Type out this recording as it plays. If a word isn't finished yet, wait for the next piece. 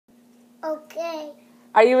Okay.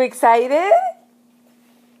 Are you excited?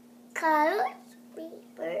 Color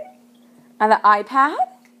paper. On the iPad?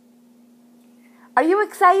 Are you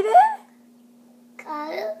excited?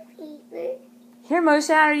 Color paper. Here, Moshe,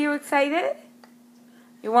 are you excited?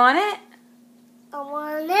 You want it? I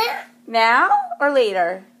want it. Now or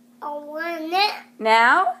later? I want it.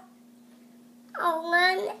 Now? I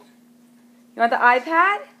want it. You want the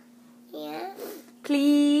iPad? Yeah.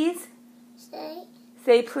 Please. Say.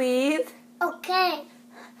 Say please. Okay.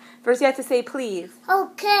 First you have to say please.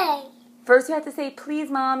 Okay. First you have to say please,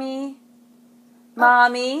 Mommy.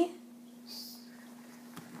 Mommy.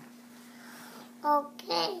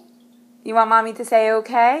 Okay. You want Mommy to say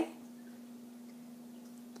okay?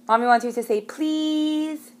 Mommy wants you to say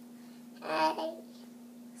please. Hey.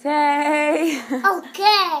 Say.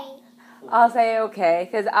 Okay. I'll say okay,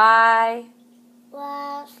 because I...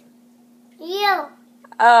 Love you.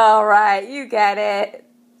 All right, you get it.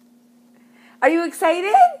 Are you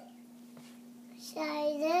excited?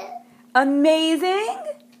 Excited. Amazing?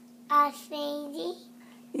 Amazing.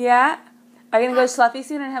 Yeah? Are you going to go shluffy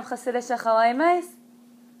soon and have chassidah shechalaimas?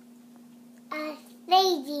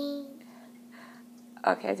 Amazing.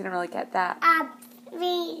 Okay, I didn't really get that.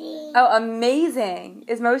 Amazing. Oh, amazing.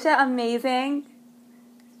 Is Moshe amazing?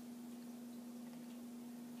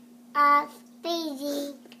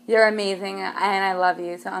 Amazing. You're amazing, and I love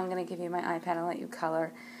you, so I'm going to give you my iPad and let you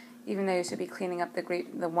color, even though you should be cleaning up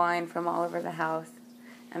the wine from all over the house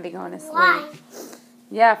and be going to sleep. Why?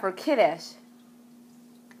 Yeah, for Kiddush.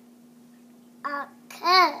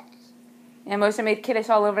 Okay. And Moshe made Kiddush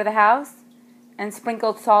all over the house and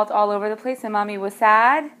sprinkled salt all over the place, and Mommy was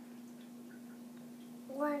sad.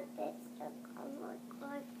 What is the color?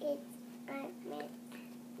 What is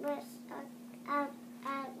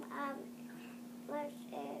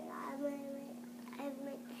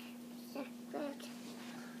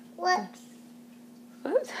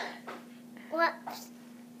what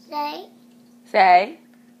say Say,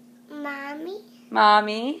 mommy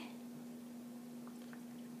Mommy.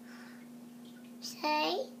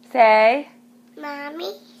 say Say,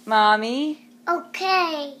 mommy Mommy.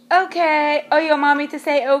 okay Okay. Oh, you want Mommy to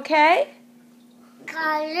say okay?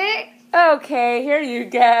 color Okay, here you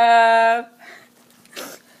go.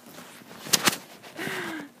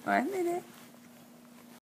 1 minute.